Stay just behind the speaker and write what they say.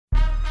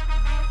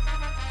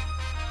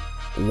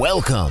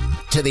Welcome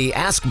to the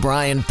Ask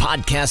Brian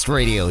podcast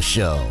radio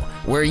show,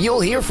 where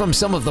you'll hear from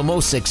some of the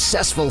most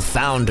successful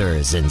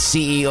founders and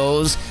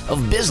CEOs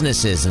of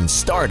businesses and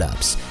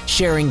startups,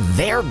 sharing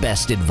their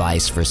best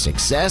advice for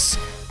success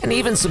and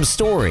even some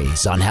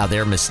stories on how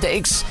their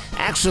mistakes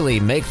actually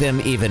make them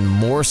even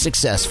more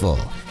successful.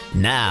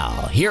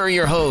 Now, here are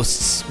your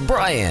hosts,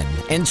 Brian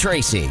and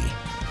Tracy.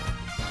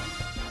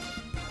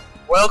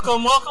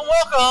 Welcome. You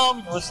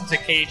listen to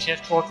KHS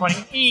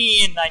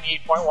 1220E and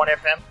 98.1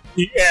 FM,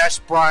 the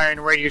Ask Brian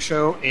radio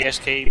show,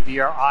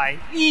 ASKBRIEN.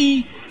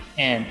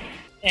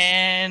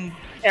 And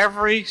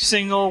every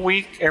single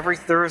week, every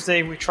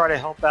Thursday, we try to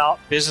help out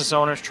business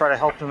owners, try to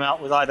help them out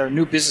with either a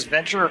new business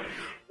venture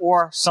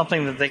or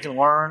something that they can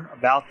learn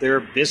about their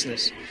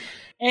business.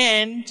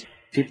 And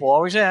people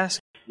always ask,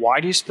 why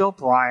do you spell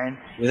Brian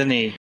with an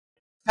E?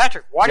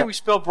 Patrick, why do we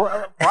spell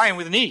Brian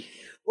with an E?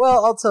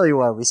 Well, I'll tell you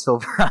why we spell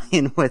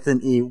Brian with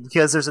an E,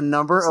 because there's a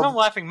number It's no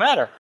laughing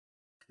matter.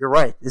 You're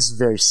right. This is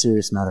a very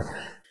serious matter.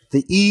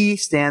 The E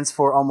stands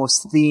for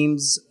almost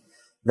themes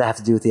that have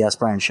to do with the Ask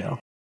Brian show.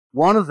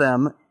 One of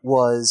them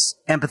was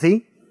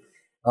empathy.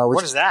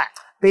 What is that?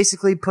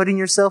 Basically putting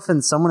yourself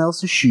in someone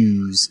else's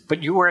shoes.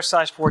 But you wear a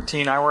size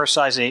 14, I wear a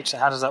size 8, so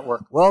how does that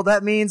work? Well,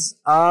 that means...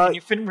 Can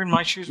you fit in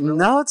my shoes? Really?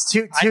 No, it's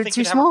too small. I think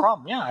you'd have a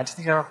problem. Yeah, I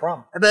think you'd have a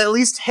problem. But at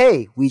least,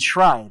 hey, we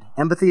tried.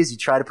 Empathy is you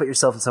try to put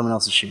yourself in someone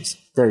else's shoes.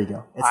 There you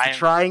go. It's the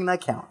trying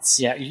that counts.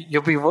 Yeah,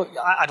 you'll be...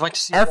 I'd like to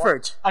see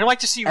effort. I'd like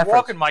to see you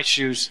walk in my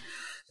shoes.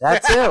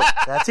 That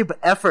too. But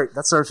effort,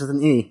 that starts with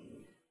an E.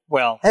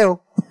 Well,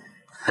 hey-o.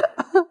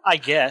 I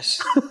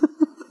guess.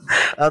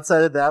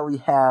 Outside of that, we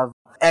have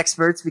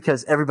experts,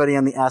 because everybody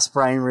on the Ask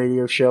Brian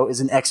radio show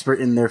is an expert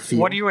in their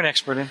field. What are you an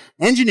expert in?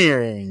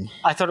 Engineering.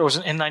 I thought it was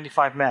an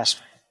N95 mask.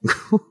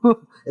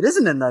 It is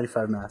an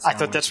N95 mask. I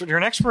thought that's what you're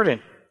an expert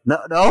in. No,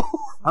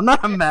 I'm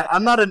not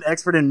I'm not an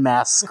expert in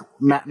mask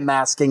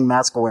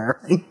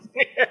wearing.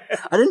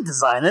 I didn't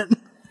design it.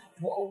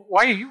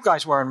 Why are you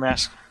guys wearing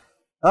masks?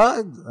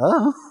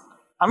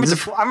 I'm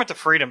at the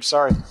freedom.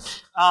 Sorry.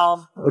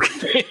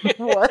 Okay.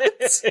 What?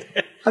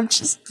 I'm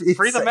just being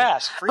free the safe.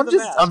 mask.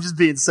 I'm just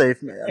being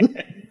safe, man.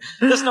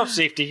 There's no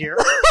safety here.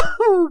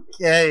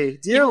 Okay,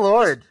 dear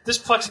Lord. This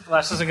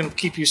plexiglass isn't going to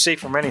keep you safe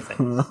from anything.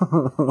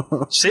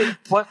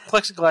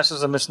 Plexiglass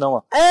is a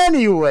misnomer.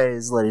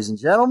 Anyways, ladies and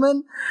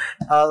gentlemen,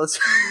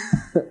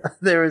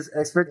 there is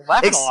expert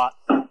laughing a lot.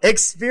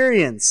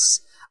 Experience.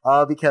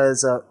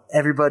 Because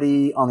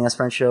everybody on the Ask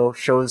Brian show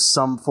shows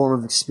some form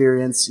of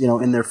experience,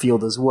 in their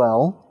field as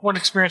well. What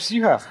experience do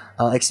you have?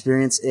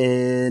 Experience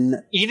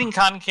in... Eating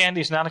cotton candy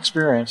is not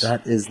experience.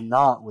 That is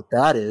not what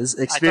that is.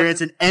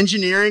 Experience in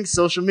engineering,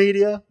 social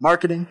media,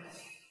 marketing.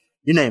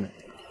 You name it.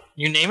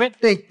 You name it?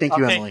 Thank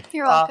you, Emily.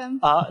 You're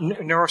welcome.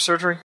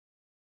 Neurosurgery?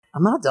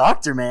 I'm not a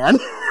doctor, man.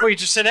 Well, you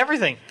just said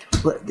everything.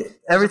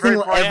 Everything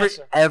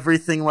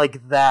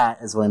like that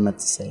is what I meant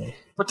to say.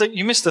 But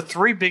you missed the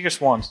three biggest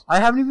ones. I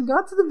haven't even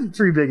got to the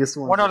three biggest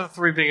ones. What are the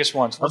three biggest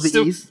ones?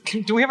 E's?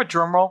 Do we have a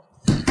drum roll?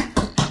 We do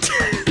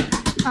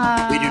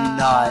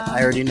not. I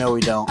already know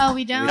we don't. Oh,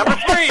 we don't? Number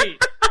three!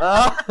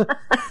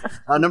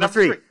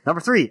 Number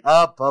three.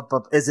 Up.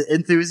 Is it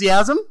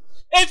enthusiasm?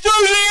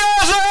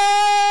 Enthusiasm!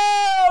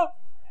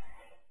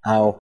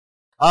 Ow.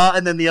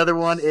 And then the other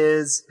one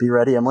is, be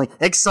ready, Emily,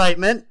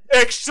 excitement.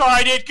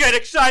 Excited, get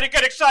excited.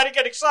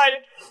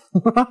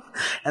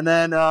 And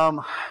then,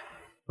 am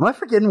I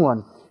forgetting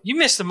one? You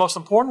missed the most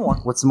important one.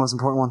 What's the most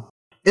important one?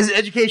 Is it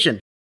education?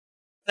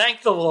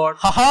 Thank the Lord.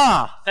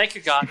 Ha-ha! Thank you,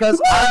 God. Because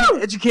I'm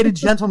an educated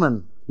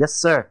gentleman. Yes,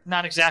 sir.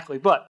 Not exactly,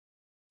 but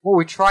what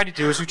we try to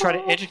do is we try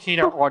to educate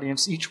our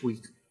audience each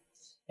week.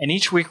 And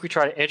each week we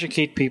try to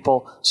educate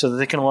people so that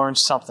they can learn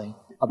something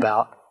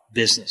about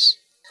business.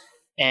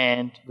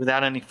 And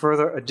without any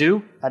further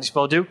ado, how do you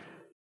spell ado?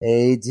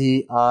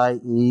 A-D-I-E-U.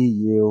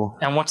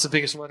 And what's the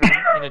biggest letter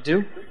in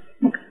ado?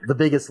 The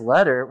biggest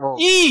letter? Well,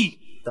 E!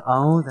 That's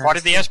part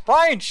of the Ask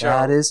Brian show.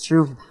 That is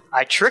true.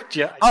 I tricked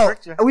you.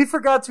 We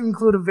forgot to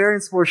include a very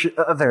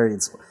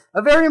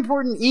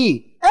important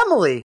E.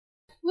 Emily.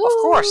 Woo! Of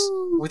course.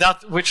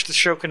 Without which the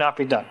show could not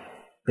be done.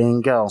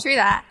 Bingo. True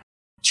that.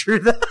 True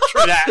that.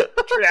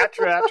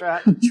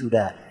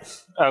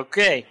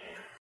 Okay.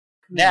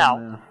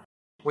 Now,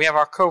 we have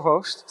our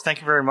co-host. Thank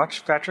you very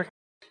much, Patrick.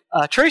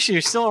 Tracy,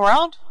 you still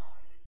around?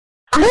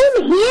 I'm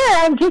here.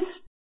 I'm just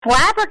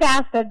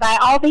flabbergasted by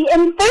all the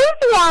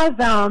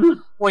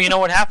enthusiasm. Well, you know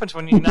what happens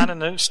when you're not in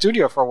the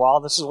studio for a while.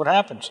 This is what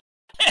happens.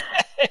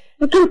 I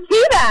can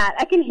see that.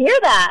 I can hear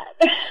that.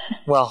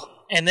 Well,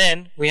 and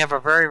then we have a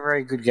very,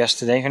 very good guest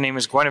today. Her name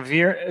is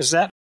Guenevere. Is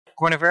that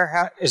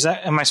Guenevere?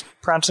 Am I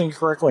pronouncing it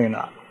correctly or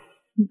not?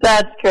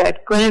 That's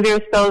correct.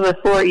 Guenevere spelled with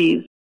 4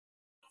 E's.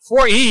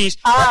 4 E's?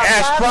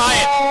 Ask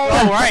Brian. It.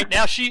 All right.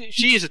 Now she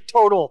is a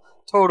total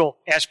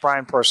Ask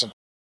Brian person.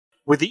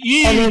 With the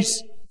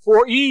E's.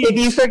 4 E's.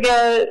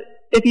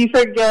 If you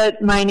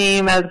forget my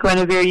name as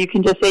Guenevere, you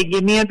can just say,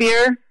 give me a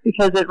beer,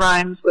 because it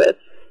rhymes with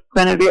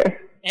Guenevere.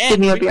 Give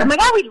me a beer. Oh my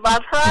God, we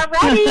love her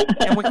already.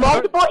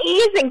 Multiple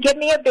E's and give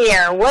me a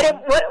beer. What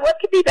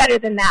could be better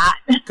than that?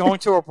 Going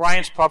to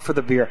O'Brien's pub for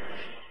the beer.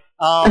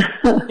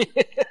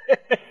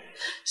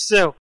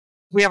 So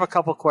we have a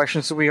couple of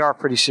questions. So we are a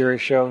pretty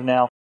serious show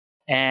now.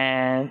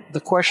 And the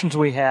questions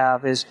we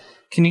have is,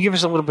 can you give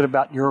us a little bit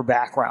about your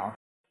background?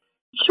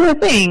 Sure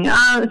thing.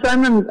 So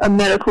I'm a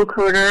medical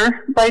coder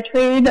by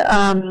trade.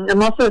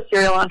 I'm also a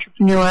serial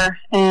entrepreneur,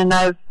 and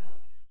I've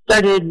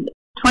started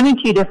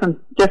 22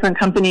 different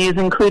companies,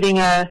 including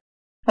a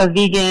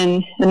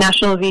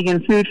national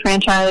vegan food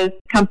franchise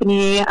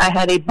company. I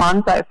had a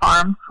bonsai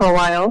farm for a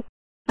while.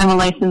 I'm a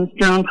licensed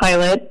drone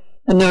pilot,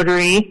 a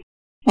notary,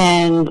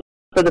 and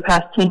for the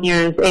past 10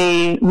 years,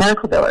 a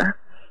medical biller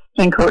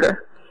and coder.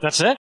 That's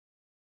it?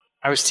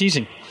 I was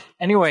teasing.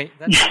 Anyway,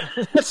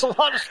 that's a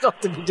lot of stuff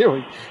to be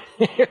doing.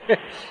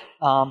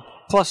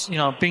 Plus,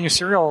 being a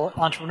serial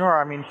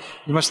entrepreneur, I mean,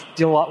 you must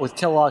deal a lot with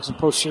Kellogg's and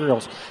Post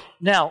cereals.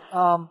 Now,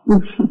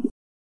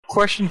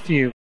 question for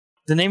you.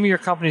 The name of your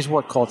company is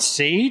what, called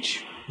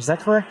Sage? Is that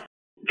correct?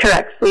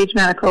 Correct. Sage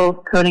Medical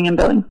Coding and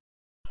Billing.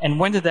 And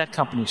when did that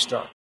company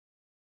start?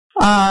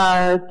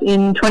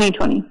 In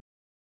 2020.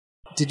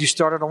 Did you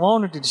start it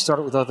alone, or did you start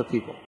it with other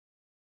people?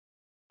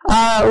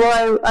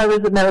 Well, I was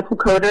a medical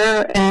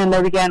coder, and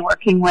I began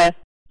working with,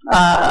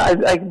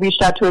 I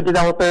reached out to a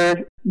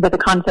developer with a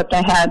concept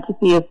I had to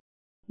see if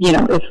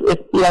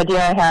the idea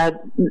I had,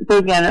 so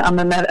again,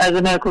 as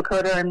a medical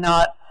coder, I'm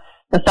not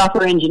a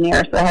software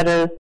engineer, so I had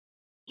to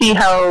see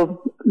how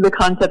the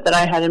concept that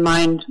I had in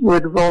mind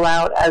would roll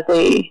out as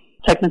a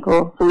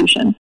technical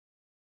solution.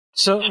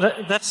 So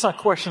that's a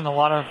question a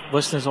lot of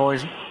listeners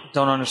always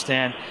don't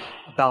understand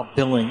about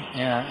billing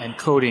and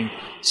coding.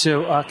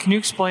 So can you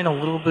explain a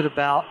little bit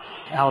about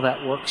how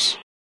that works?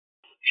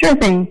 Sure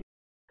thing.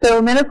 So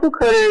medical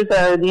coders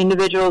are the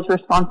individuals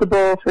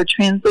responsible for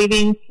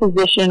translating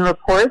physician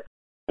reports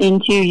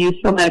into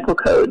useful medical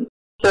code.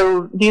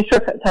 So these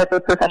type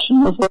of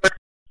professionals work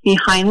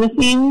behind the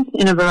scenes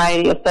in a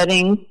variety of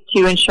settings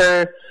to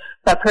ensure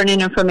that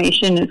pertinent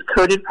information is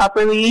coded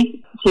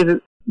properly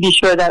to be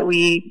sure that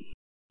we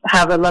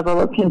have a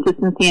level of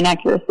consistency and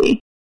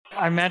accuracy.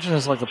 I imagine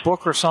there's like a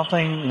book or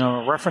something,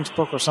 a reference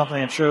book or something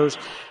that shows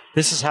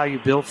this is how you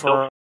bill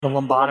for the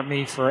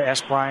lobotomy for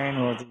Ask Brian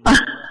or the...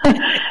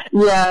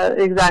 Yeah,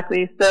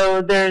 exactly.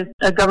 So there's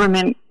a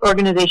government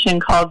organization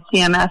called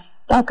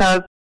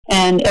CMS.gov,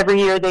 and every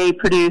year they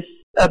produce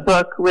a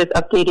book with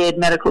updated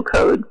medical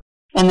code.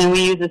 And then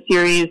we use a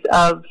series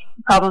of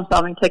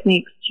problem-solving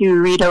techniques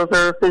to read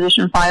over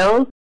physician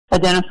files,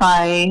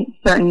 identify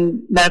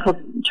certain medical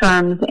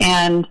terms,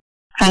 and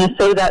kind of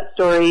sew that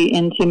story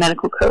into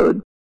medical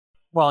code.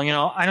 Well,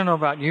 I don't know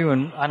about you,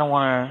 and I don't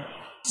want to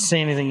say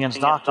anything against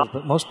doctors,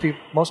 but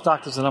most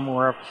doctors that I'm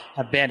aware of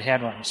have bad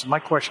handwriting. So my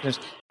question is,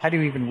 how do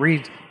you even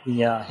read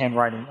the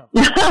handwriting?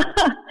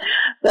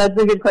 That's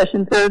a good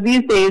question. So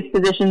these days,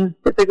 physicians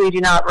typically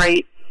do not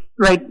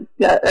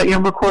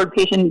record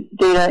patient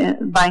data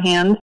by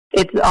hand.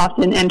 It's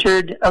often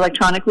entered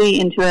electronically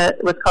into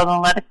what's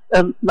called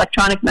an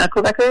electronic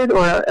medical record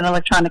or an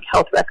electronic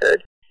health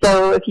record.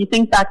 So if you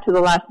think back to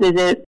the last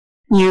visit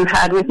you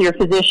had with your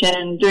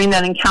physician, during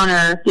that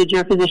encounter, did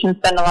your physician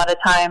spend a lot of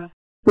time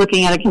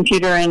looking at a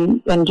computer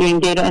and doing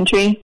data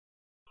entry?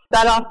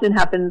 That often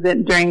happens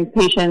during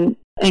patient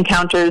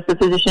encounters. The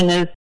physician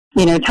is,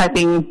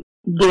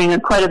 doing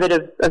quite a bit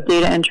of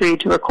data entry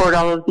to record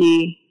all of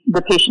the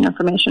patient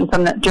information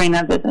during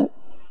that visit.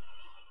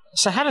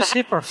 So how does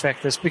HIPAA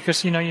affect this?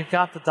 Because, you've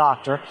got the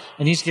doctor,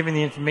 and he's giving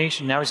the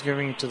information, now he's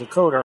giving it to the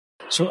coder.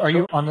 So are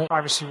you on the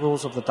privacy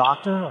rules of the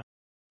doctor?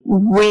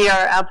 We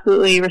are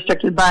absolutely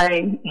restricted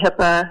by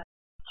HIPAA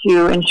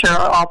to ensure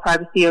all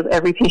privacy of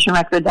every patient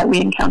record that we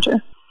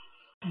encounter.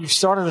 You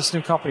started this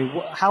new company.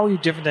 How are you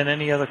different than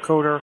any other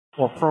coder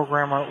or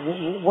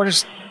programmer? What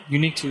is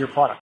unique to your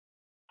product?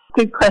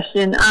 Good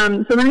question.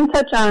 So let me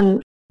touch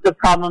on the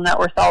problem that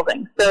we're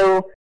solving.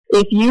 So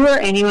if you or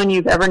anyone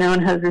you've ever known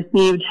has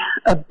received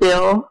a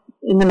bill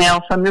in the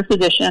mail from your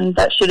physician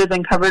that should have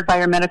been covered by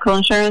your medical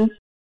insurance,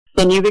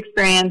 then you've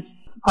experienced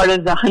part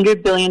of the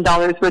 $100 billion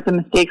worth of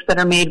mistakes that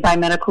are made by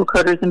medical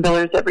coders and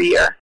billers every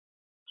year.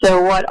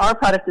 So what our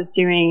product is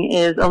doing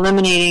is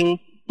eliminating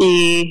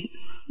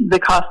the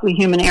costly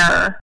human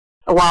error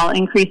while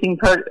increasing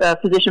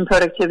physician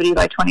productivity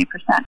by 20%.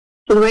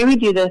 So the way we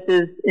do this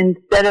is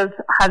instead of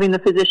having the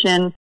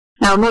physician,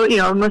 now,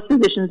 most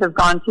physicians have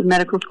gone to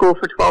medical school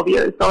for 12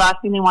 years. The last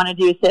thing they want to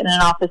do is sit in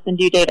an office and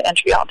do data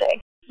entry all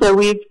day. So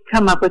we've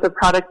come up with a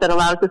product that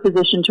allows the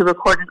physician to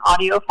record an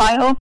audio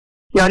file.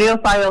 The audio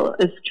file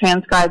is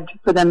transcribed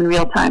for them in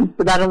real time,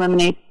 so that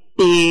eliminates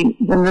the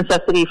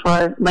necessity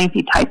for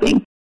lengthy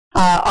typing.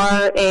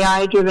 Our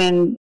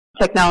AI-driven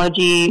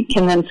technology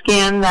can then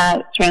scan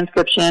that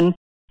transcription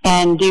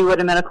and do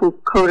what a medical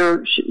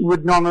coder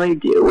would normally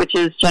do, which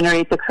is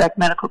generate the correct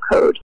medical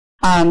code.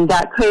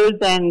 That code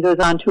then goes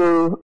on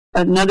to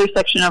another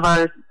section of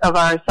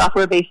our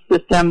software-based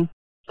system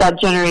that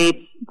generates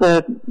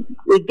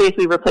it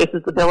basically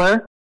replaces the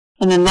biller,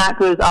 and then that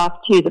goes off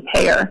to the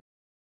payer.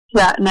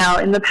 Now,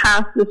 in the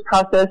past, this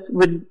process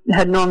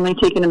had normally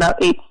taken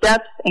about 8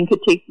 steps and could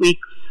take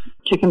weeks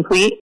to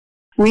complete.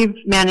 We've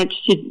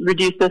managed to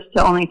reduce this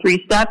to only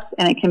 3 steps,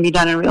 and it can be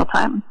done in real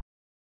time.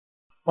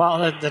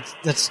 Well,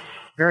 that's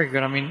very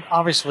good. I mean,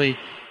 obviously,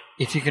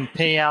 if you can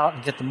pay out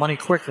and get the money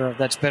quicker,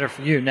 that's better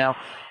for you. Now,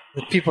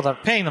 the people that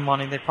are paying the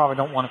money, they probably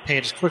don't want to pay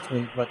it as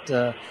quickly,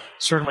 but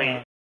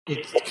certainly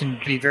it can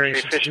be very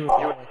efficient to do it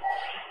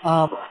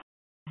that way.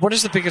 What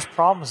is the biggest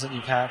problems that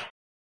you've had?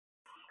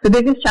 The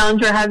biggest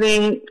challenge we're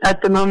having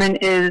at the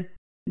moment is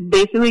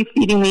basically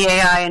feeding the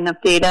AI enough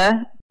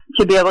data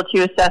to be able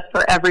to assess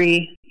for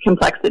every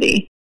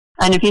complexity.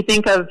 And if you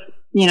think of,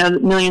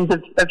 millions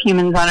of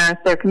humans on Earth,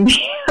 there can be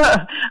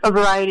a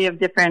variety of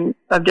different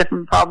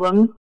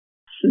problems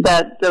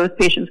that those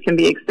patients can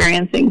be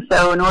experiencing.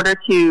 So in order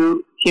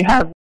to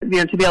have, to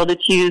be able to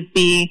choose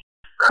the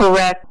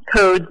correct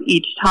codes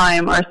each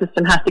time, our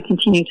system has to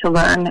continue to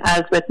learn,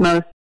 as with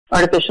most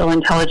artificial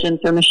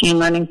intelligence or machine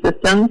learning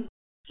systems.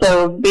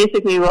 So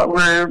basically what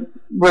our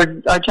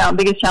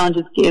biggest challenge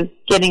is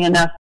getting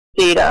enough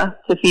data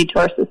to feed to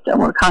our system.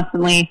 We're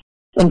constantly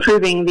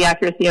improving the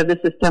accuracy of the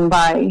system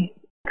by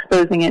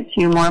exposing it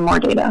to more and more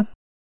data.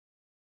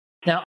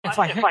 Now, if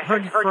I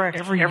heard you correct,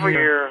 every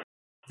year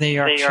they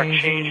are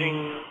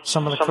changing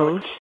some of the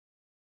code?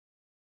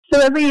 So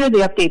every year they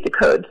update the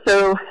code.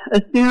 So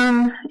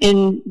assume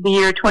in the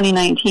year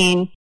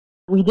 2019,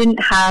 we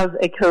didn't have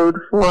a code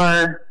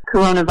for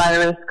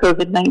coronavirus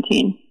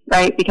COVID-19,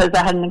 right? Because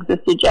that hadn't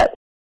existed yet.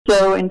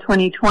 So in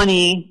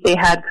 2020, they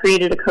had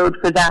created a code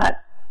for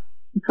that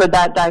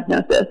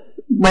diagnosis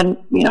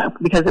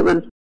because it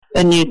was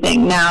a new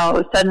thing.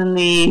 Now,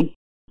 suddenly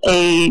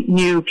a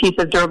new piece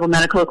of durable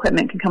medical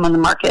equipment can come on the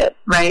market,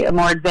 right? A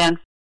more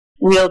advanced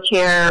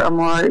wheelchair, a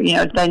more,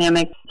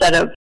 dynamic set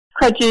of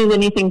crutches,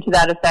 anything to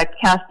that effect,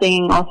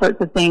 casting, all sorts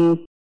of things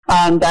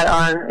that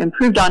are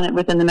improved on it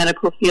within the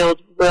medical field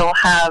will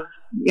have,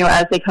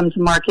 as they come to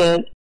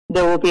market,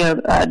 there will be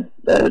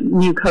a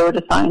new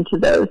code assigned to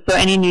those. So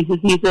any new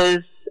diseases,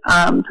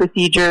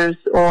 procedures,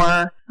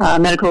 or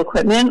medical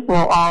equipment will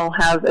all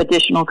have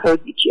additional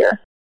codes each year.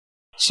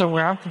 So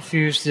where I'm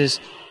confused is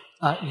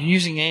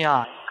using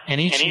AI, and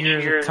each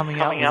year they're coming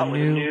out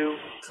with new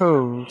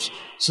codes.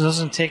 So it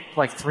doesn't take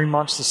like 3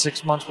 months to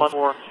 6 months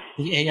before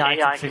the AI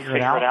can figure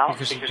it out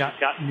because you've got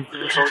new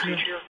codes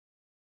each year?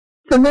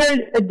 So there are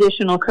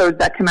additional codes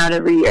that come out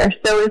every year.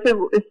 So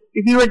if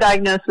you were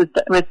diagnosed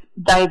with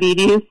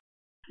diabetes,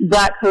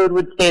 that code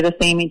would stay the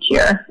same each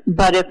year.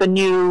 But if a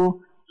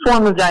new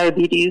form of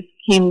diabetes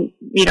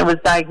was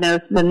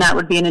diagnosed, then that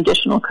would be an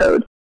additional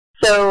code.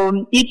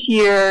 So each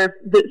year,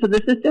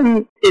 the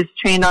system is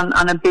trained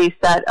on a base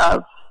set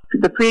of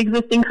the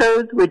pre-existing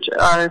codes, which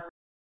are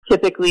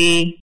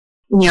typically,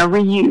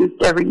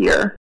 reused every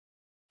year.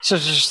 So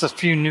it's just a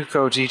few new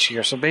codes each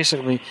year. So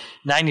basically,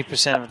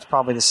 90% of it's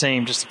probably the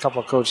same, just a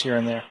couple of codes here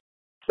and there.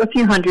 A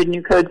few hundred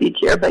new codes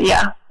each year, but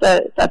yeah,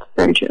 that's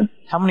very true.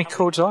 How many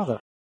codes are there?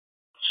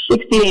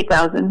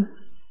 68,000.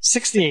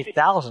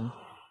 68,000?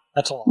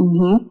 That's a lot.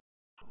 Mm-hmm.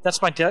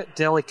 That's my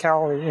daily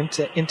calorie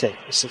intake,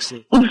 is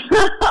 68.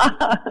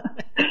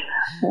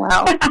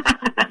 Wow.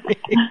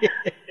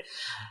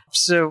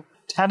 So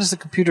how does the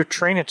computer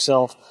train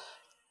itself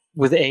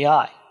with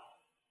AI?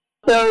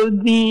 So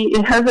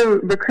it has a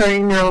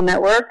recurring neural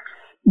network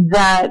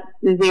that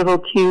is able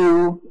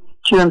to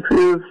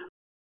improve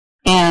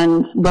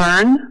and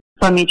learn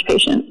from each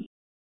patient.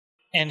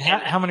 And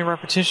how many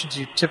repetitions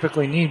do you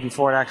typically need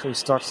before it actually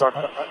starts come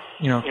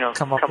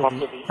up with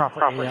the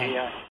proper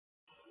AI?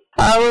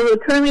 Well,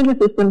 currently the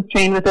system's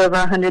trained with over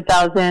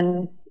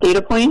 100,000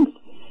 data points,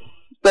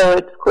 so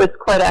it's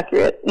quite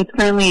accurate. It's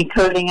currently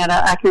coding at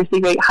an accuracy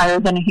rate higher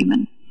than a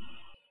human.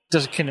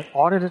 Can it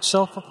audit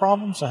itself for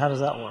problems, or how does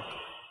that work?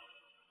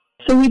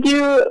 So we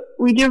do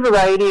a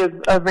variety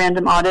of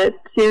random audit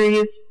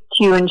series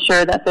to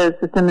ensure that the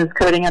system is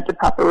coding at the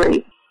proper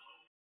rate.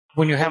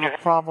 When you have a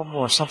problem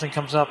or something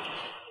comes up,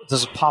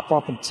 does it pop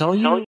up and tell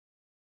you?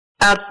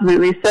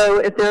 Absolutely. So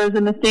if there is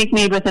a mistake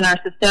made within our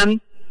system,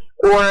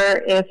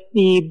 or if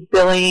the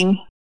billing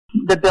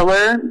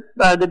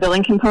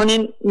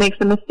component makes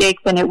a mistake,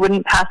 then it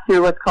wouldn't pass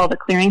through what's called a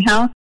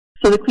clearinghouse.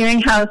 So the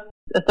clearinghouse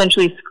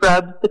essentially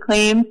scrubs the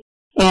claim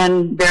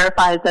and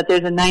verifies that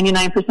there's a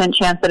 99%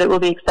 chance that it will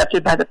be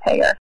accepted by the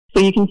payer.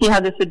 So you can see how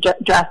this would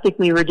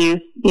drastically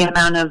reduce the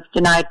amount of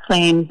denied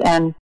claims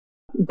and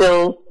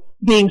bills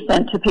being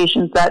sent to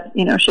patients that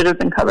should have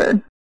been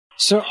covered.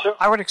 So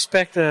I would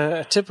expect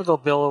a typical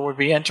biller would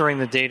be entering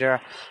the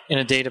data in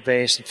a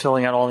database and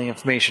filling out all the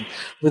information.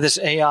 With this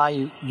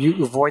AI,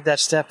 you avoid that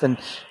step and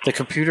the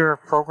computer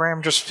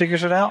program just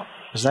figures it out?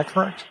 Is that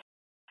correct?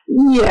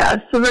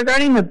 Yeah. So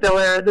regarding the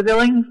biller, the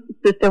billing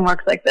system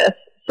works like this.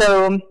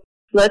 So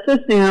let's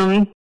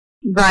assume,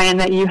 Brian,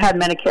 that you had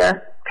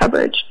Medicare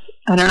coverage.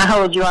 I don't know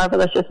how old you are, but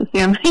let's just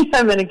assume you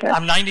have Medicare.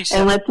 I'm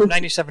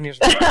 97 years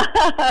old.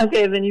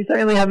 Okay, then you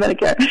certainly have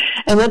Medicare.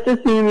 And let's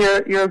assume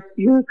your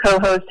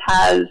co-host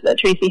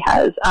Tracy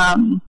has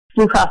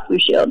Blue Cross Blue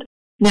Shield.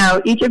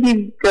 Now, each of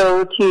you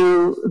go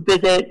to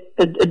visit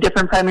a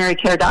different primary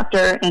care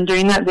doctor, and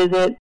during that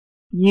visit,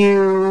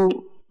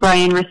 you,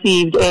 Brian,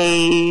 received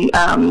a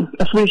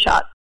flu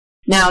shot.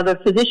 Now, the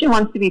physician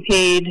wants to be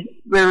paid,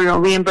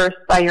 reimbursed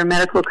by your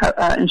medical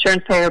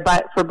insurance payer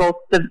for both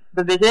the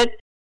visit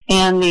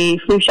and the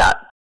flu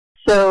shot.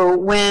 So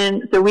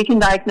we can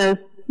diagnose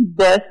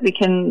this, we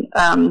can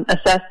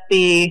assess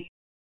the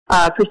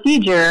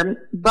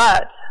procedure,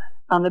 but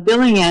on the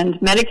billing end,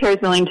 Medicare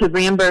is willing to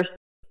reimburse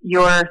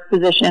your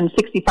physician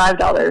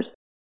 $65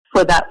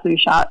 for that flu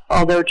shot.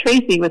 Although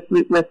Tracy with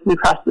Blue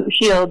Cross Blue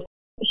Shield,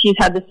 she's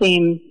had the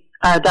same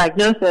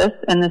diagnosis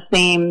and the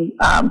same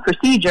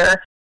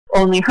procedure,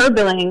 only her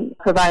billing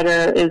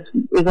provider is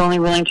only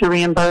willing to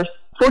reimburse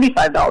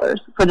 $45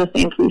 for the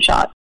same flu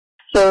shot.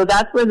 So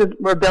that's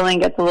where billing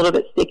gets a little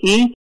bit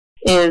sticky,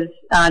 is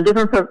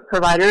different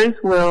providers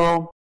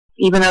will,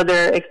 even though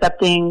they're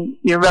accepting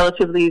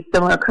relatively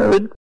similar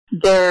codes,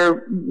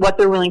 what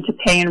they're willing to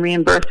pay and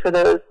reimburse for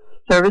those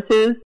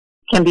services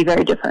can be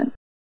very different.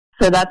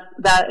 So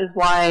that is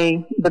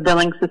why the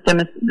billing system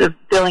the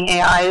billing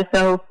AI is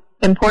so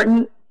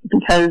important,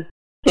 because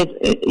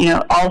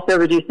it's also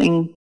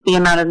reducing the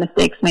amount of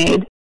mistakes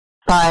made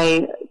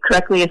by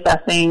correctly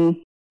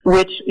assessing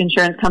which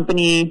insurance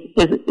company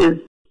is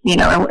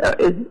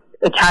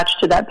attached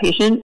to that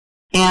patient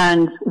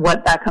and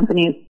what that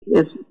company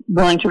is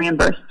willing to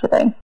reimburse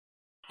today.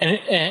 And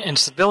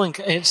it's the billing.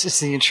 It's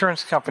the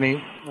insurance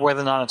company,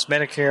 whether or not it's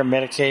Medicare,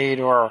 Medicaid,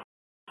 or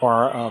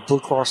Blue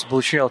Cross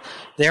Blue Shield.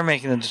 They're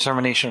making the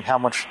determination of how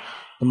much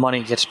the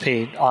money gets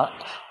paid off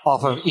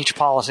of each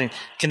policy.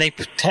 Can they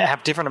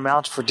have different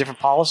amounts for different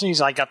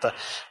policies? I got the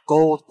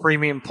gold,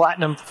 premium,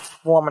 platinum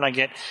form, and I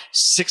get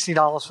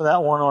 $60 for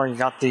that one. Or you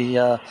got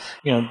the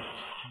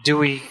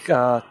dewy,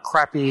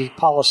 crappy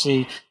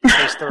policy,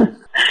 case 30.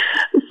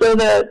 So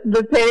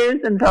the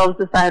payers themselves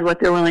decide what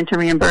they're willing to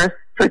reimburse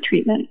for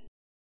treatment.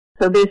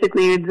 So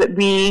basically,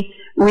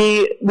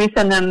 we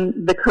send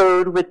them the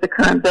code with the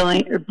current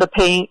billing, or the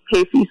pay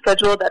fee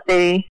schedule that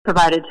they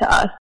provided to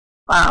us.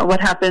 What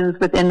happens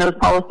within those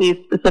policies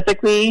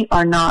specifically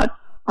are not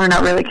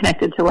really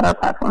connected to what our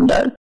platform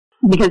does,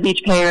 because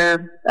each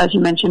payer, as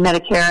you mentioned,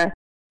 Medicare,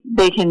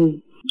 they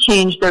can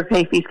change their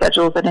pay fee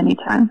schedules at any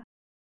time.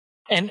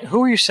 And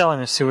who are you selling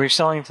this to? Are you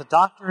selling it to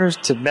doctors,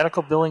 to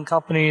medical billing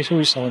companies? Who are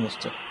you selling this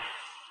to?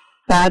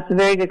 That's a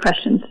very good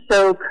question.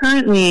 So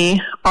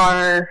currently,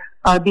 our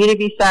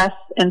B2B SaaS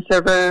and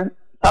server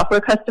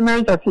software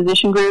customers are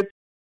physician groups,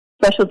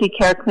 specialty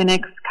care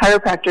clinics,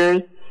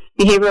 chiropractors,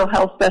 behavioral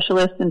health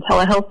specialists, and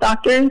telehealth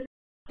doctors,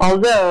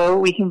 although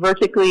we can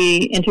vertically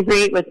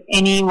integrate with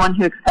anyone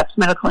who accepts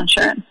medical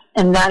insurance.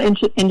 And that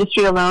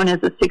industry alone is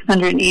a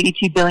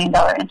 $682 billion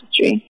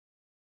industry.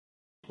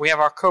 We have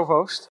our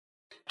co-host.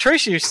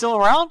 Tracy, you still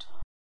around?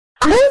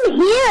 I'm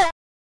here.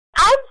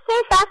 I'm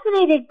so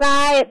fascinated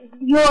by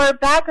your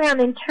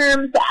background in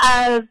terms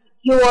of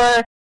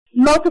your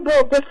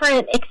multiple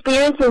different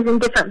experiences in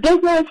different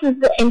businesses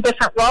and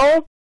different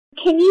roles.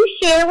 Can you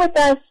share with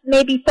us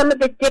maybe some of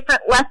the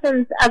different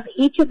lessons of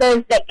each of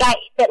those that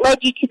led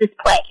you to this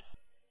place?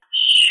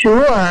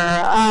 Sure.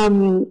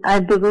 I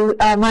believe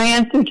my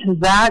answer to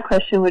that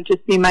question would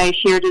just be my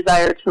sheer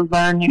desire to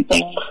learn new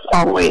things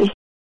always.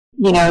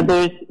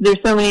 There's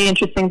so many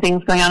interesting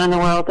things going on in the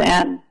world,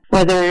 and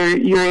whether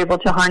you're able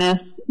to harness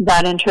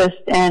that interest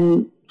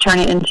and turn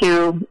it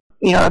into,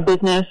 a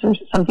business or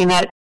something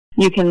that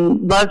you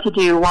can love to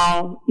do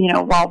while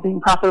being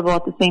profitable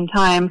at the same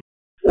time,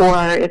 or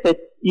if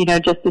it's,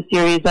 just a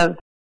series of,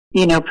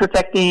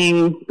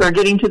 perfecting or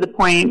getting to the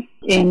point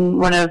in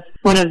one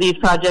of these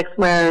projects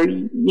where,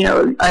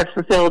 I've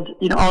fulfilled,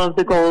 all of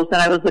the goals that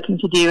I was looking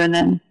to do, and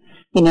then,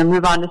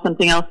 move on to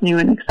something else new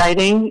and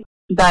exciting.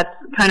 That's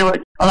kind of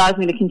what allows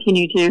me to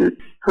continue to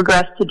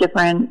progress to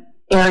different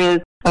areas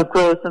of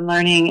growth and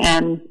learning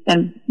and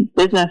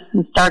business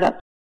and startups.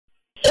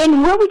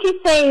 And what would you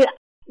say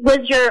was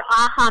your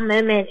aha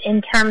moment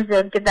in terms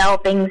of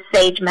developing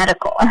Sage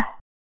Medical?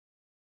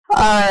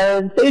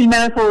 Sage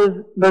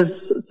Medical was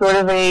sort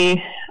of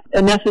a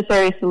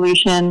necessary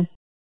solution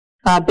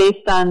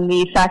based on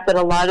the fact that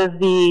a lot of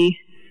the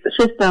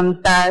systems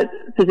that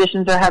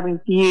physicians are having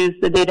to use,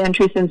 the data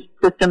entry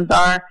systems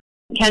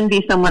can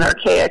be somewhat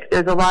archaic.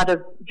 There's a lot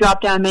of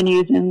drop-down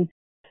menus and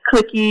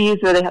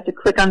clickies where they have to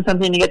click on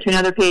something to get to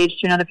another page,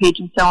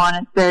 and so on.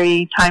 It's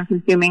very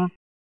time-consuming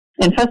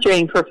and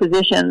frustrating for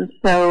physicians.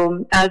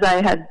 So as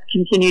I had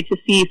continued to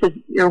see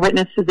or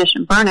witness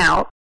physician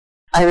burnout,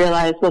 I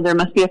realized, there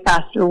must be a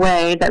faster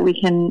way that we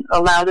can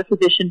allow the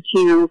physician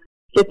to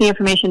get the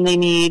information they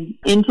need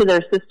into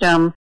their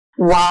system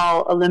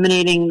while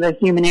eliminating the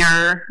human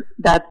error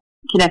that's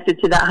connected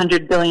to that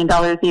 $100 billion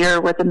a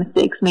year worth of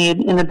mistakes made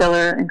in the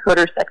biller and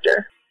coder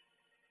sector.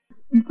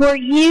 Were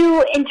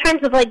you, in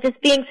terms of this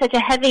being such a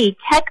heavy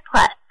tech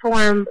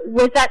platform,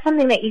 was that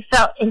something that you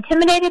felt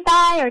intimidated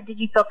by, or did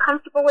you feel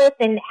comfortable with?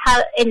 And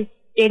how,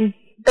 and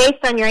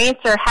based on your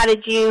answer, how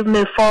did you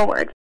move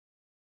forward?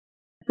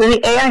 So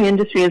the AI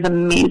industry is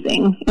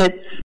amazing. It's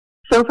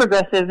so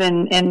progressive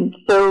and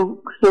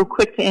so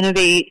quick to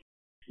innovate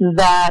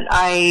that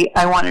I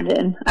wanted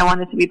in. I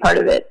wanted to be part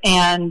of it.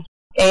 And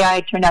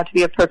AI turned out to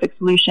be a perfect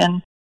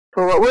solution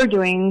for what we're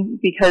doing,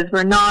 because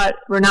we're not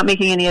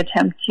making any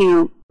attempt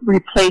to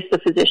replace the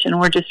physician.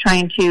 We're just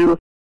trying to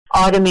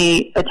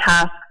automate a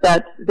task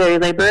that's very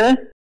laborious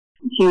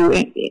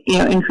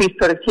increase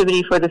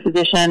productivity for the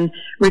physician,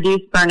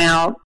 reduce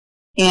burnout,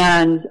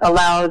 and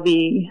allow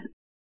the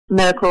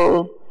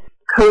medical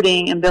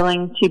coding and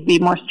billing to be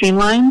more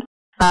streamlined,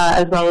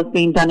 as well as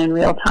being done in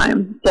real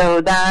time.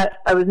 So that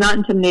I was not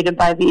intimidated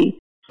by the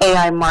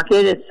AI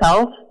market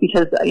itself,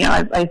 because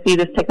I see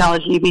this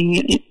technology being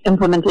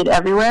implemented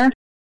everywhere.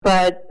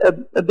 But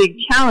a big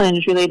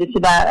challenge related to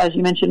that, as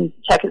you mentioned,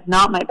 tech is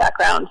not my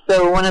background.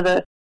 So one of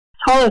the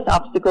tallest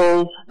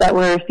obstacles that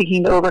we're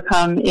seeking to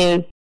overcome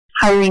is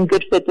hiring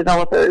good fit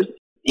developers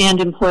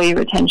and employee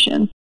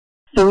retention.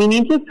 So we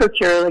need to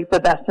procure like the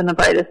best and the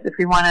brightest if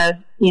we want to,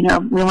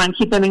 we want to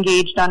keep them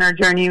engaged on our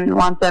journey. We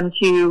want them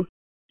to,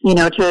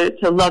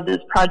 to love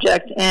this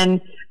project. And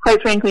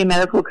quite frankly,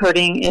 medical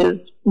coding is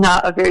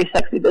not a very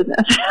sexy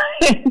business.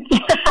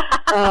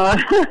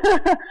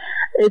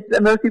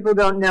 Most people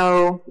don't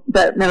know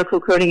that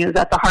medical coding is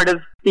at the heart of,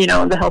 the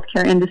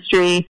healthcare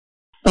industry.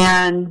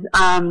 And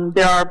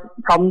there are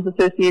problems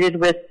associated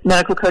with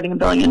medical coding and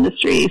billing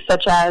industry,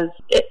 such as,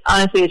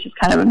 honestly, it's just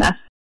kind of a mess.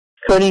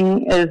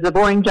 Coding is a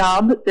boring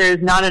job.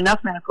 There's not enough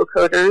medical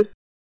coders.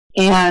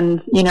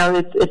 And,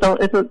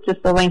 it's just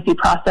a lengthy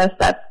process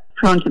that's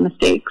prone to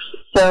mistakes.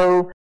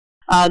 So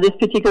this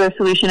particular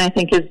solution, I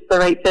think, is the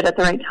right fit at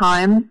the right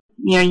time.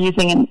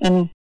 Using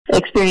an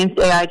experienced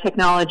AI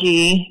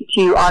technology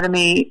to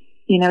automate,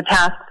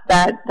 tasks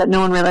that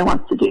no one really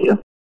wants to do.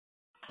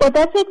 Well,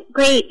 that's a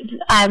great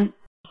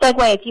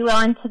segue, if you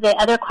will, into the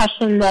other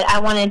question that I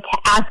wanted to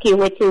ask you,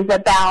 which is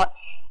about,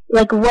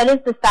 what is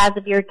the size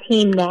of your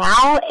team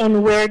now,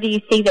 and where do you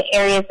see the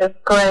areas of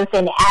growth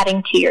in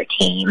adding to your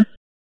team?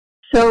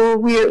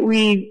 So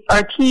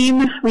our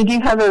team, we do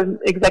have an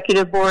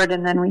executive board,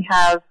 and then we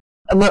have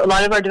a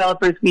lot of our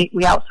developers we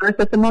outsource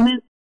at the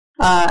moment.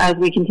 As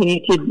we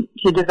continue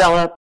to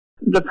develop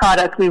the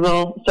product, we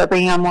will start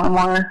bringing on more and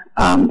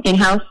more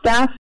in-house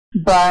staff.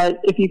 But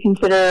if you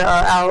consider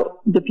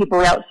the people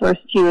we outsource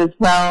to as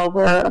well,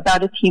 we're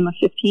about a team of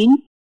 15.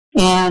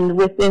 And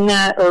within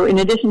that, or in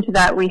addition to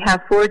that, we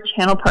have 4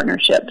 channel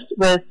partnerships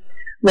with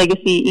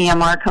legacy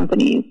EMR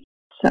companies.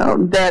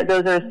 So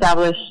those are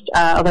established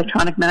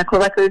electronic medical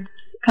records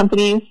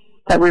companies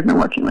that we've been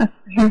working with.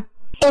 Mm-hmm.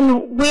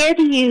 And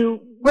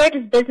where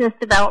does business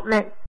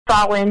development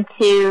fall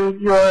into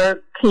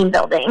your team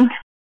building?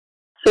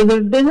 So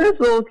the business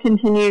will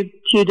continue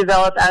to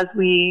develop as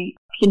we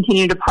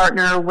continue to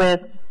partner with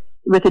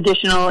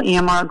additional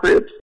EMR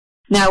groups.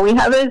 Now we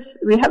have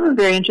a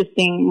very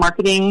interesting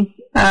marketing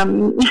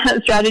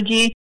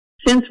strategy.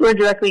 Since we're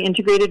directly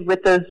integrated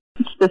with those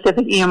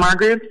specific EMR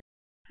groups,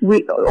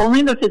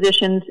 only the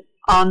physicians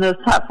on those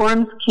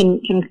platforms can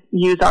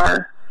use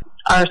our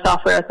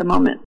software at the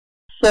moment.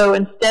 So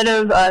instead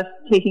of us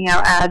taking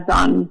out ads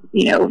on,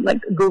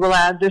 like Google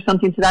ads or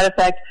something to that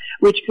effect,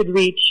 which could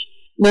reach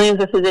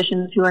millions of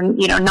physicians who are,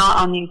 not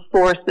on these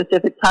 4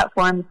 specific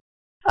platforms,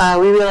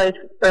 we realized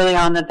early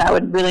on that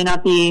would really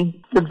not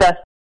be the best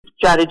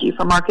strategy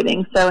for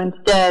marketing. So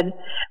instead,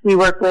 we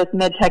work with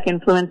medtech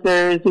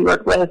influencers. We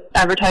work with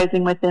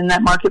advertising within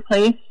that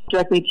marketplace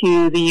directly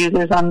to the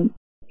users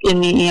in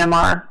the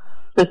EMR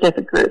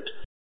specific groups.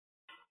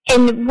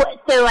 And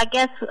so I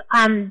guess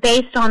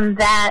based on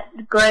that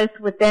growth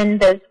within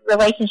those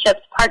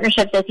relationships,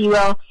 partnerships, if you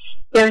will,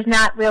 there's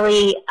not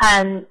really,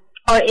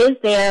 or is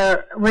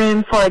there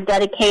room for a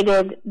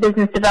dedicated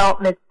business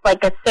development,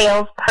 like a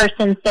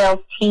salesperson, sales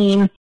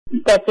team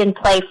that's in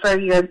play for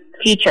your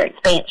future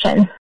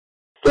expansion?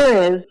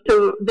 There is.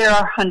 So there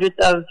are hundreds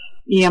of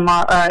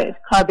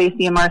cloud-based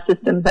EMR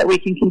systems that we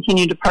can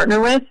continue to partner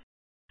with.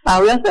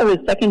 We also have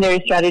a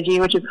secondary strategy,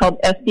 which is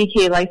called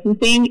SDK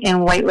licensing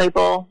and white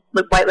label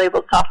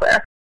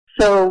software.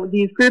 So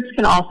these groups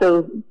can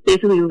also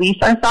basically lease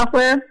our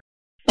software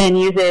and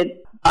use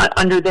it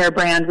under their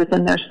brand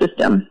within their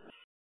system.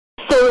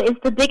 So is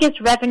the biggest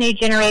revenue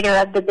generator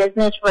of the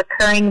business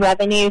recurring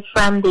revenue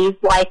from these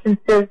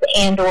licenses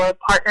and or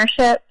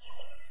partnerships?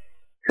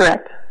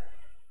 Correct.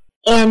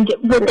 And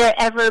would there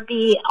ever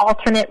be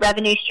alternate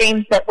revenue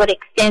streams that would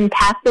extend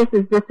past this?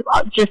 Is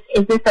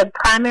this a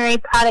primary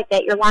product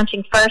that you're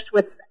launching first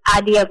with the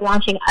idea of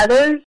launching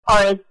others, or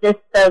is this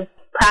the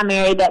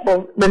primary that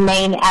will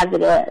remain as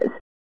it is?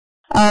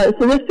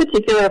 So this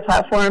particular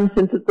platform,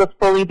 since it's a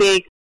fully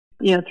baked,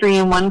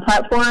 3-in-1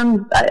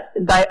 platform,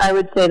 I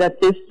would say that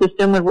this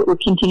system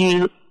would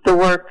continue to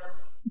work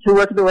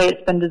the way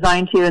it's been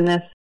designed to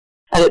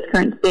at its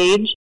current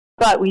stage.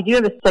 But we do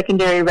have a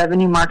secondary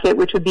revenue market,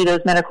 which would be those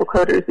medical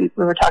coders we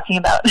were talking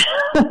about.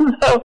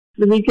 So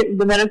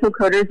the medical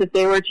coders, if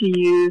they were to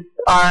use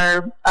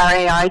our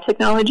AI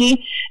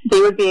technology, they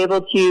would be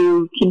able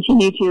to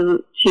continue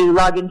to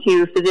log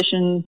into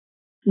physician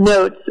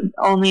notes,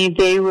 only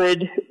they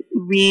would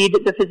read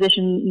the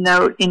physician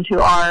note into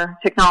our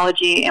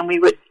technology, and we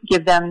would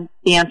give them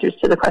the answers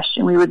to the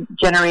question. We would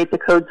generate the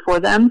codes for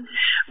them,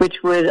 which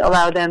would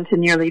allow them to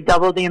nearly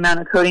double the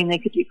amount of coding they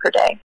could do per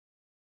day.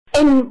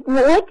 And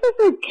what does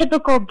a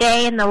typical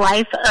day in the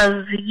life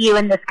of you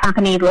and this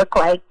company look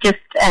like? Just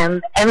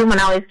everyone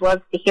always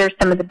loves to hear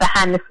some of the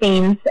behind the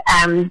scenes.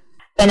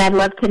 And I'd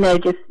love to know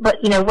just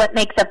what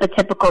makes up a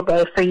typical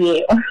day for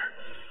you.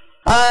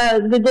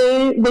 The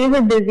days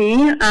are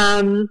busy.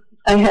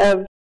 I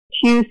have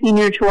 2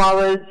 senior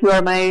chihuahuas who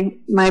are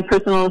my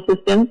personal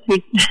assistants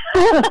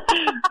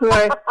who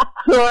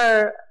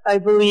are I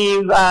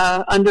believe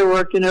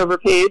underworked and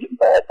overpaid,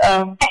 but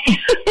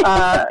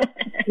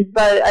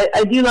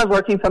I do love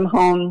working from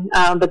home.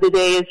 But the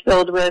day is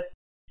filled with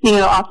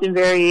often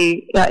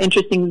very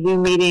interesting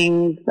Zoom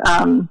meetings,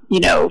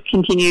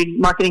 continued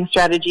marketing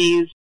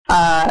strategies,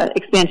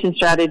 expansion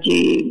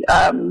strategy,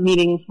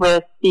 meetings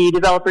with the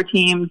developer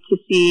team to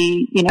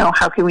see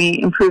how can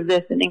we improve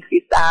this and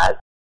increase that.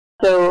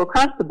 So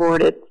across the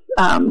board, it's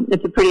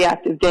a pretty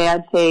active day.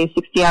 I'd say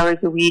 60 hours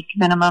a week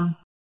minimum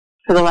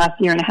for the last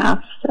year and a half.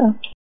 So,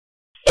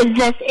 is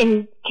this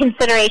in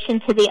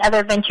consideration to the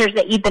other ventures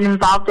that you've been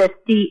involved with?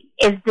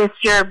 Is this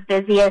your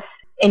busiest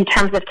in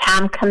terms of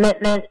time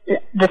commitment,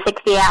 the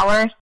 60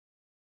 hours?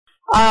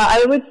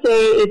 I would say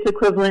it's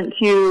equivalent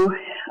to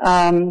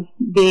having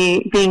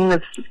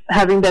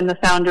been the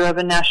founder of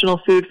a national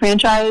food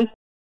franchise.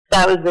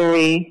 That was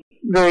very,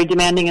 very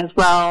demanding as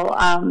well.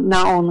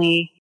 Not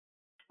only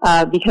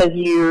because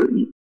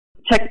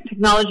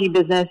technology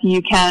business,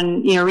 you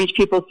can reach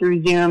people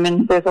through Zoom,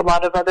 and there's a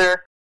lot of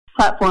other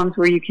platforms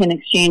where you can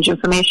exchange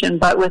information.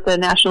 But with a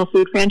national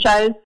food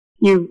franchise,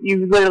 you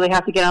literally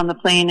have to get on the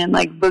plane and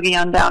boogie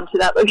on down to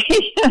that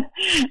location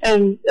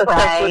and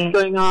assess what's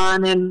going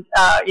on, and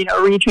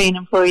retrain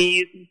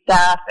employees and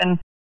staff, and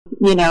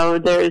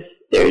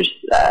there's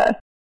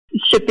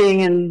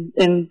shipping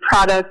and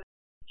product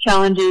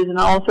challenges and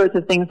all sorts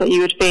of things that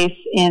you would face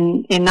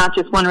in not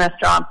just one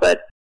restaurant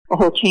but a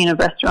whole chain of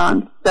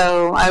restaurants.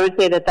 So I would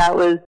say that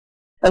was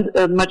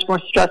a much more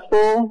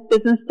stressful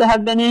business to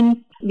have been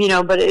in,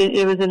 but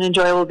it was an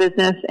enjoyable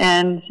business,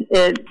 and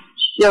it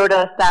showed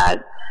us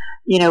that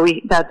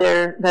that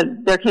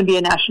there can be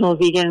a national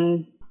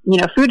vegan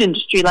food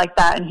industry like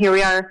that. And here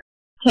we are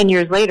 10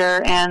 years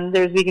later, and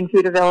there's vegan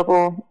food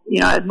available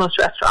at most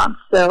restaurants.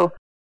 So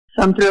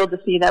I'm thrilled to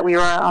see that we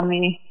were on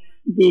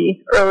the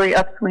early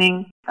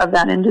upswing of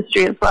that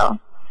industry as well.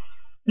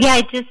 Yeah,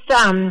 I just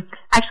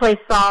actually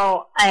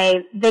saw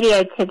a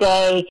video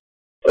today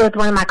with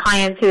one of my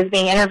clients who was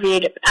being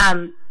interviewed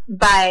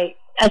by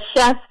a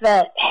chef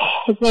that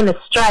his name is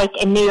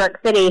Strike in New York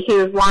City,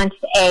 who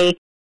launched a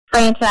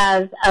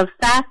franchise of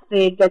fast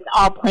food that's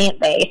all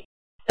plant-based.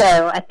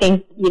 So I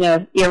think,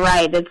 you're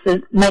right. It's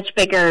a much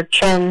bigger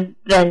trend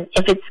than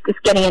if it's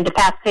getting into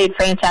fast food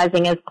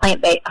franchising as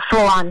plant-based,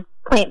 full-on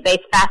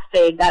plant-based fast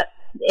food. That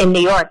in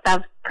New York, that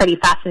was pretty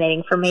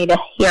fascinating for me to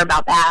hear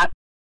about that.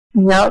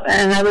 Yep,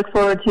 and I look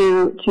forward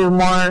to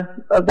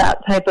more of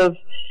that type of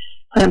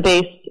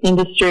plant-based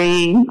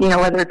industry,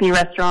 whether it be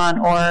restaurant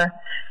or,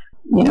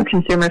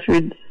 consumer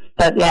foods.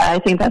 But yeah, I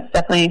think that's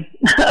definitely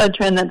a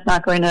trend that's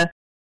not going to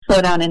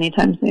slow down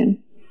anytime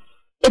soon.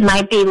 It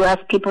might be less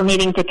people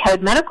needing to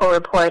code medical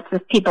reports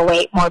as people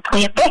eat more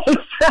plant-based,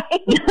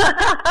 right?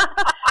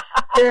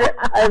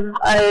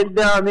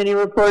 There are many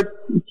reports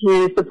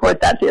to support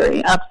that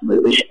theory,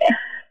 absolutely.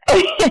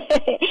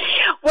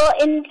 Well,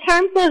 in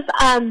terms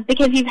of,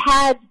 because you've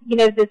had,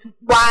 this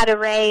wide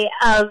array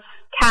of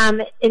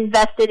time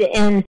invested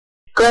in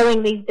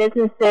growing these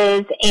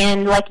businesses,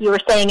 and like you were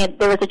saying,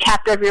 there was a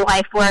chapter of your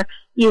life where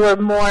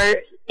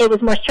it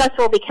was more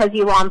stressful because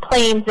you were on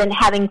planes and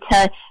having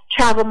to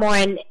travel more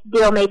and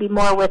deal maybe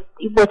more with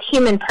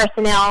human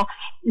personnel.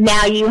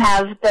 Now you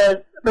have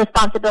the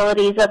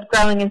responsibilities of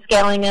growing and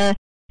scaling a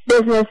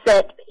business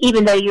that,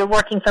 even though you're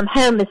working from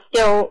home, is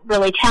still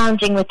really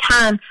challenging with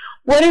time.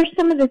 What are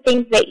some of the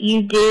things that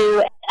you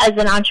do as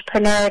an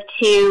entrepreneur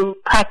to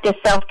practice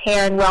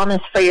self-care and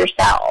wellness for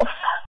yourself?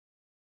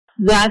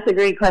 That's a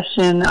great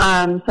question.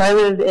 So I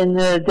live in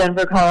the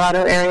Denver,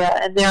 Colorado area,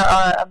 and there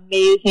are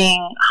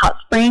amazing hot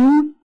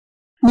springs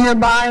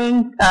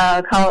nearby.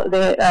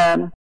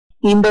 The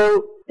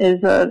Steamboat is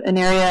an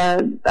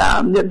area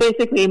that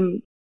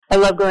basically I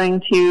love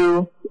going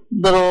to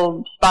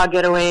little spa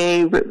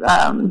getaway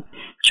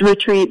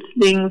retreats,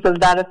 things of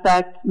that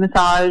effect,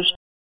 massage.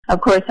 Of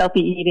course,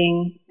 healthy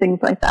eating, things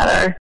like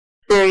that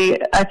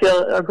I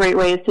feel are great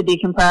ways to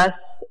decompress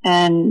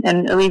and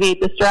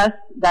alleviate the stress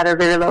that are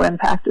very low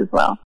impact as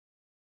well.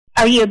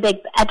 Are you a big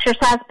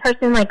exercise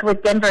person? Like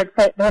with Denver,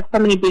 they have so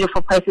many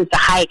beautiful places to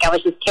hike. I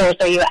was just curious,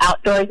 are you an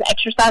outdoors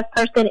exercise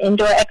person,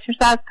 indoor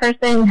exercise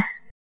person?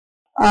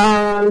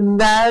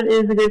 That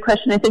is a good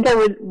question. I think I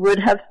would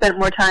have spent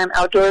more time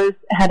outdoors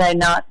had I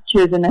not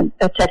chosen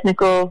a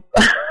technical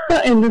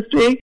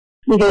industry,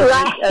 because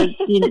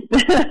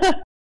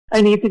I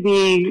need to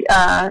be,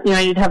 I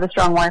need to have a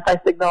strong Wi-Fi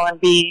signal and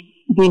be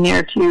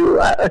near to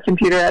a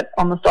computer at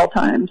almost all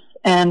times.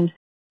 And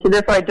so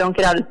therefore I don't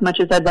get out as much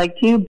as I'd like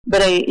to,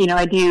 but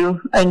I do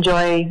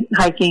enjoy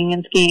hiking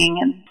and skiing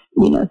and,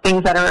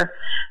 things that are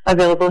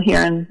available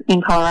here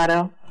in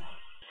Colorado.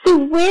 So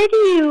where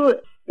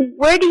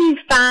do you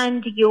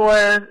find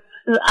your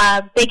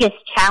biggest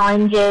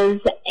challenges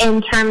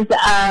in terms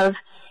of,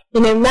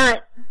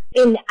 not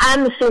And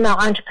I'm a female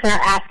entrepreneur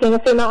asking a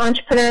female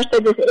entrepreneur, so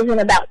this isn't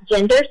about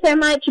gender so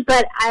much,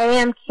 but I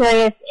am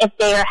curious if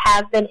there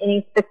have been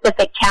any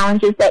specific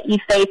challenges that you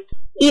faced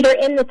either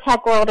in the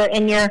tech world or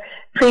in your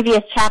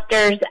previous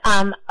chapters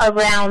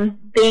around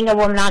being a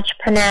woman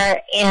entrepreneur,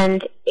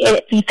 and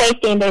if you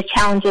faced any of those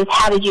challenges,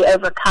 how did you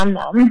overcome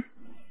them?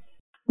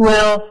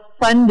 Well,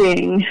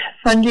 funding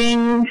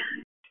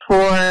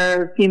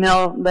for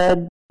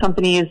female-led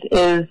companies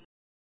is,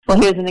 well,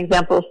 here's an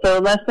example. So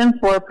less than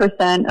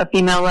 4% of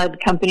female-led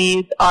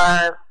companies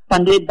are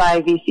funded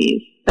by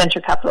VCs,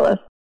 venture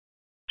capitalists.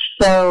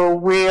 So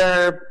we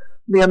are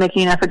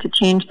making an effort to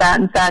change that.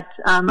 In fact,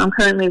 I'm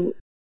currently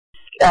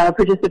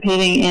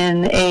participating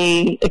in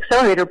a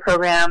accelerator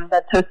program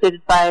that's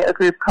hosted by a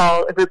group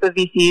of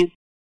VCs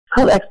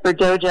called Expert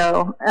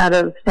Dojo out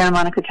of Santa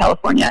Monica,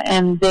 California,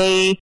 and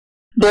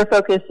their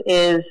focus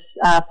is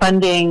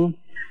funding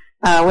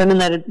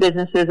women-led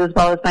businesses as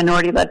well as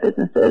minority-led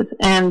businesses,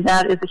 and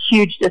that is a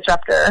huge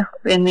disruptor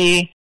in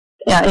a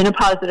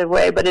positive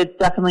way, but it's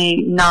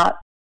definitely not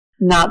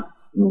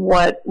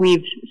what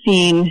we've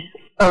seen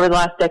over the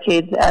last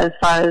decades as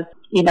far as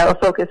a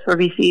focus for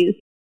VCs.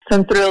 So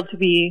I'm thrilled to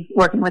be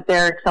working with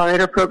their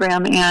accelerator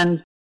program,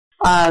 and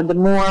the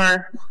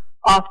more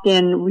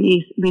often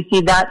we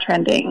see that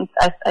trending,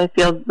 I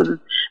feel the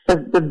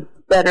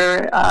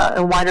better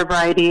and wider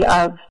variety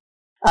of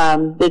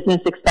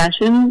business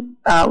expansion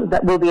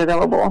that will be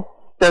available.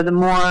 So the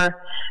more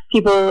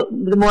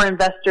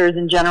investors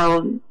in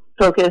general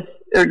focus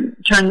or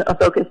turn a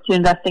focus to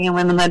investing in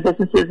women-led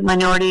businesses,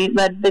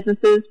 minority-led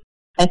businesses,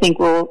 I think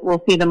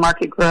we'll see the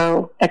market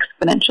grow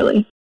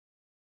exponentially.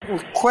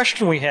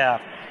 Question we have: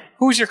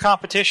 who's your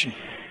competition?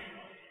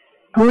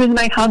 Who is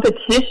my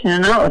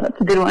competition? Oh, that's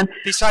a good one.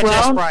 Besides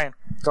Ask Brian.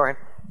 Go ahead.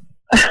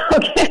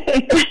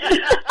 Okay.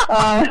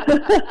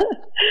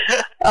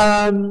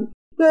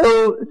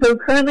 So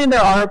currently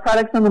there are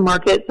products on the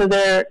market. So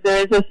there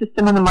is a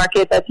system on the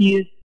market that's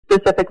used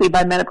specifically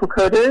by medical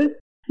coders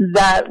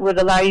that would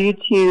allow a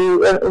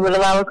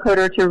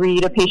coder to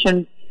read a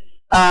patient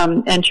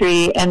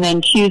entry and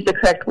then choose the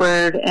correct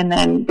word and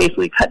then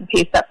basically cut and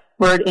paste that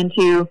word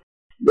into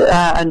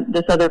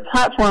this other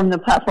platform. The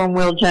platform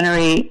will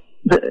generate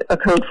a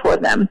code for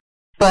them.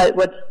 But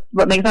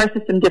what makes our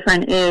system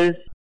different is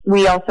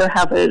we also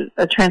have a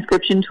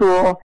transcription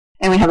tool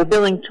and we have a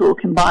billing tool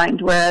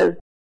combined, whereas,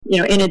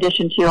 in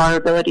addition to our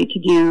ability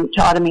to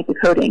automate the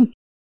coding,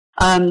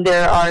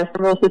 there are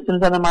several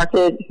systems on the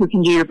market who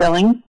can do your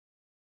billing.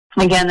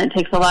 Again, it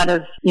takes a lot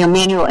of,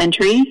 manual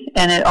entry,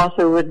 and it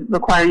also would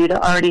require you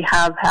to already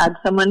have had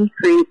someone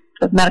create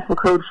the medical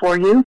code for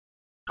you.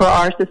 For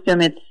our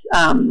system, it's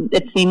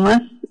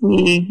seamless.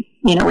 We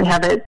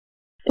have it.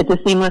 It's a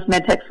seamless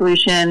medtech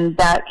solution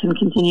that can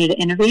continue to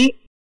innovate,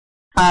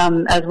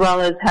 as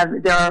well as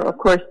there are, of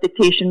course,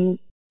 dictation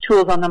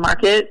tools on the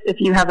market. If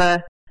you have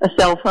a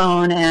cell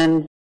phone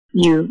and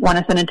you want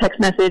to send a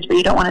text message, but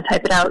you don't want to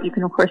type it out, you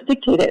can, of course,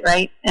 dictate it,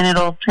 right? And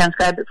it'll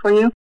transcribe it for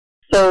you.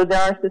 So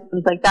there are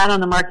systems like that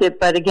on the market,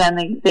 but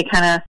again, they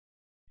kind of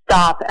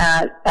stop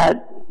at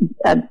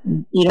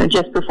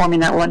just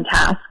performing that one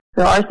task.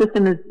 So our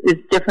system is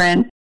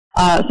different.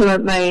 So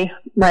my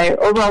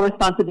overall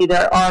response would be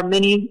there are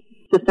many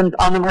systems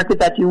on the market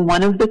that do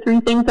one of the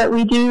three things that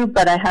we do,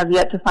 but I have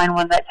yet to find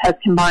one that has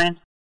combined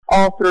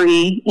all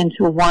three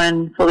into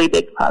one fully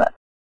baked product.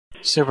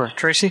 Super.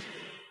 Tracy?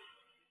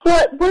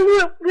 Well, when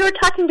we were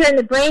talking during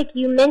the break,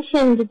 you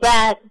mentioned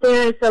that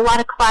there's a lot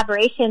of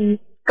collaboration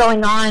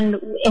going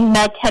on in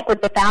medtech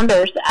with the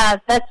founders.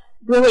 That's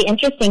really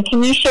interesting.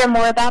 Can you share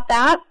more about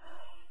that?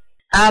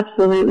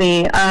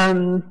 Absolutely.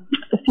 A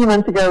few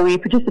months ago, we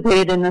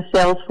participated in the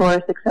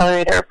Salesforce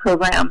Accelerator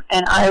program,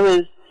 and I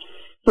was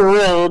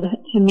thrilled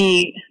to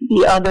meet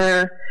the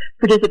other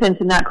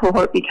participants in that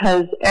cohort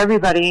because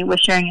everybody was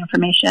sharing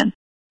information.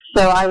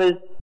 So I was,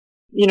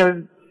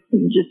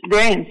 just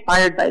very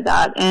inspired by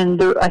that.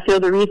 And I feel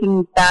the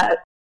reason that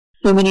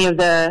so many of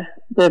the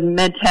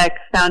medtech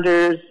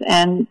founders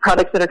and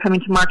products that are coming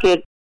to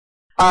market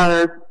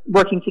are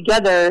working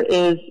together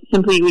is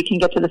simply we can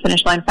get to the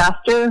finish line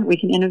faster, we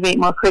can innovate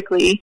more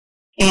quickly,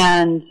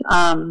 and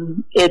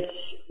it's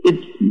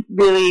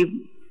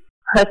really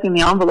pressing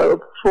the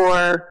envelope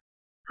for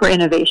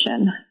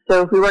innovation.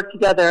 So if we work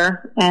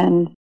together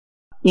and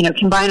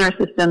combine our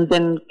systems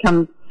and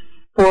come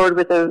forward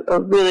with a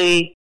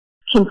really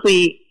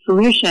complete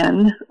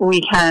solution,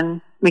 we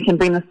can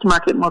bring this to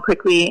market more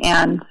quickly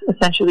and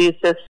essentially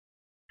assist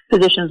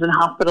physicians and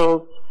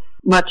hospitals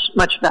much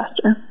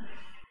faster.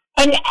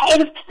 And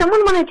if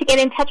someone wanted to get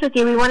in touch with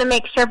you, we want to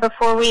make sure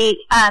before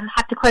we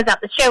have to close out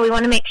the show, we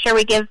want to make sure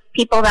we give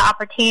people the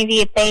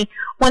opportunity if they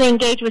want to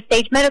engage with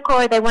Sage Medical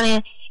or they want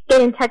to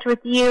get in touch with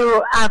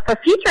you for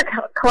future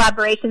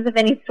collaborations of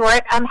any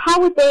sort. How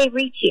would they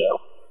reach you?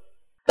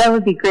 That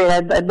would be great.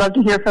 I'd love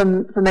to hear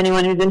from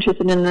anyone who's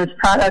interested in this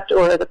product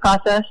or the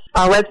process.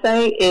 Our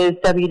website is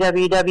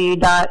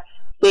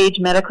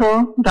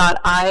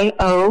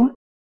www.sagemedical.io,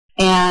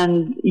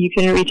 and you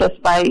can reach us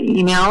by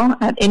email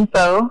at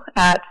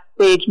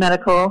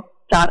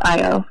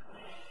info@sagemedical.io.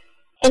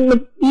 And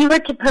if you were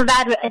to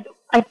provide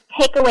a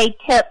takeaway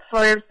tip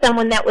for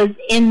someone that was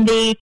in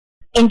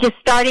just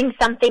starting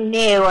something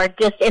new or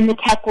just in the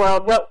tech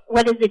world,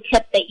 what is a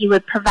tip that you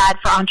would provide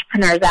for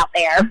entrepreneurs out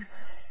there?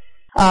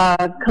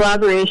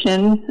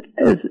 Collaboration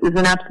is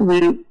an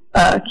absolute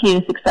key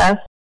to success.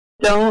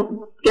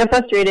 Don't get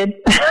frustrated.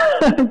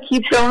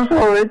 Keep going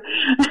forward.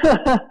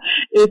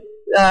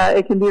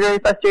 It can be very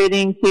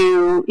frustrating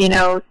to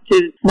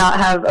not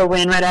have a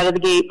win right out of the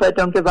gate, but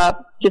don't give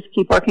up. Just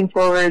keep working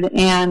forward.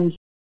 And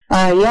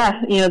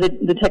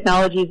the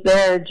technology's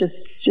there. Just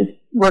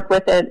work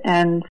with it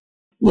and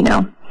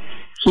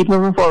keep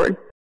moving forward.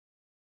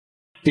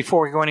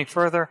 Before we go any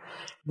further,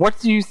 what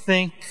do you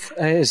think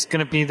is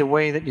going to be the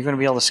way that you're going to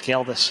be able to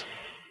scale this?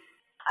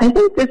 I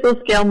think this will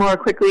scale more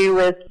quickly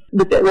with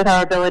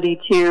our ability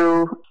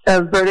to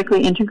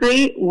vertically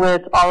integrate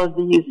with all of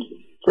the used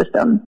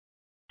systems.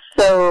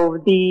 So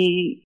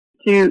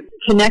to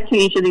connect to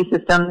each of these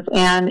systems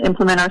and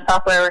implement our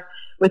software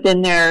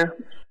within their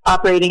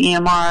operating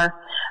EMR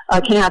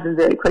can happen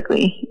very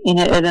quickly in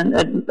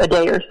a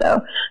day or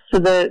so. So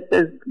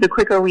the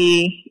quicker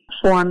we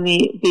form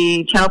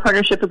the channel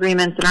partnership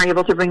agreements and are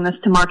able to bring this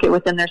to market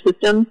within their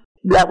systems,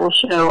 that will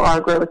show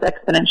our growth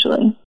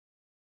exponentially.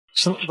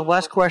 So the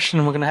last question,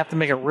 and we're going to have to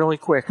make it really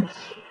quick,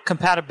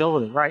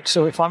 compatibility, right?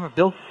 So if I'm a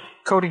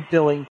coding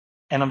billing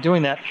and I'm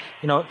doing that,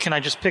 can I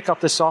just pick up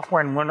this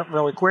software and run it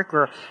really quick,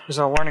 or is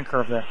there a learning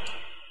curve there?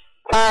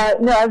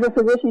 No, as a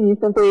physician, you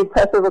simply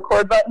press the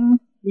record button.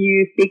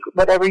 You speak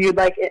whatever you'd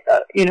like,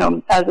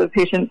 as a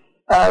patient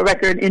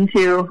record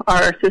into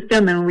our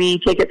system, and we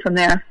take it from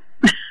there.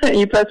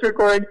 You press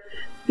record,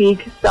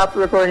 speak, stop the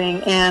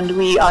recording, and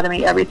we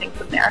automate everything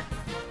from there.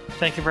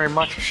 Thank you very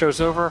much. The show's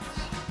over.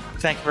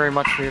 Thank you very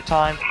much for your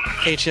time.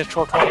 KHS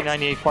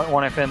 1220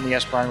 98.1 FM, the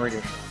Ask Brian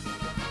Radio Show.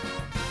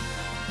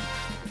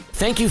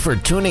 Thank you for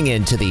tuning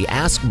in to the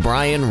Ask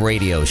Brian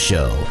Radio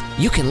Show.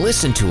 You can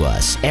listen to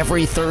us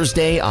every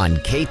Thursday on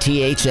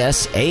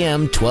KTHS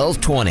AM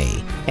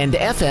 1220 and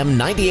FM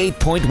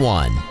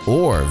 98.1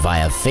 or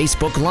via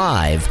Facebook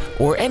Live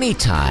or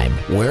anytime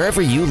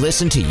wherever you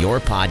listen to your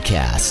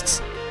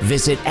podcasts.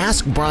 Visit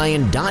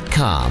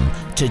AskBrian.com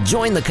to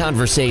join the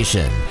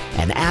conversation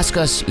and ask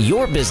us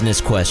your business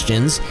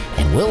questions,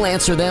 and we'll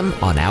answer them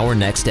on our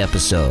next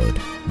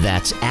episode.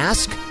 That's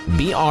AskBrien.com.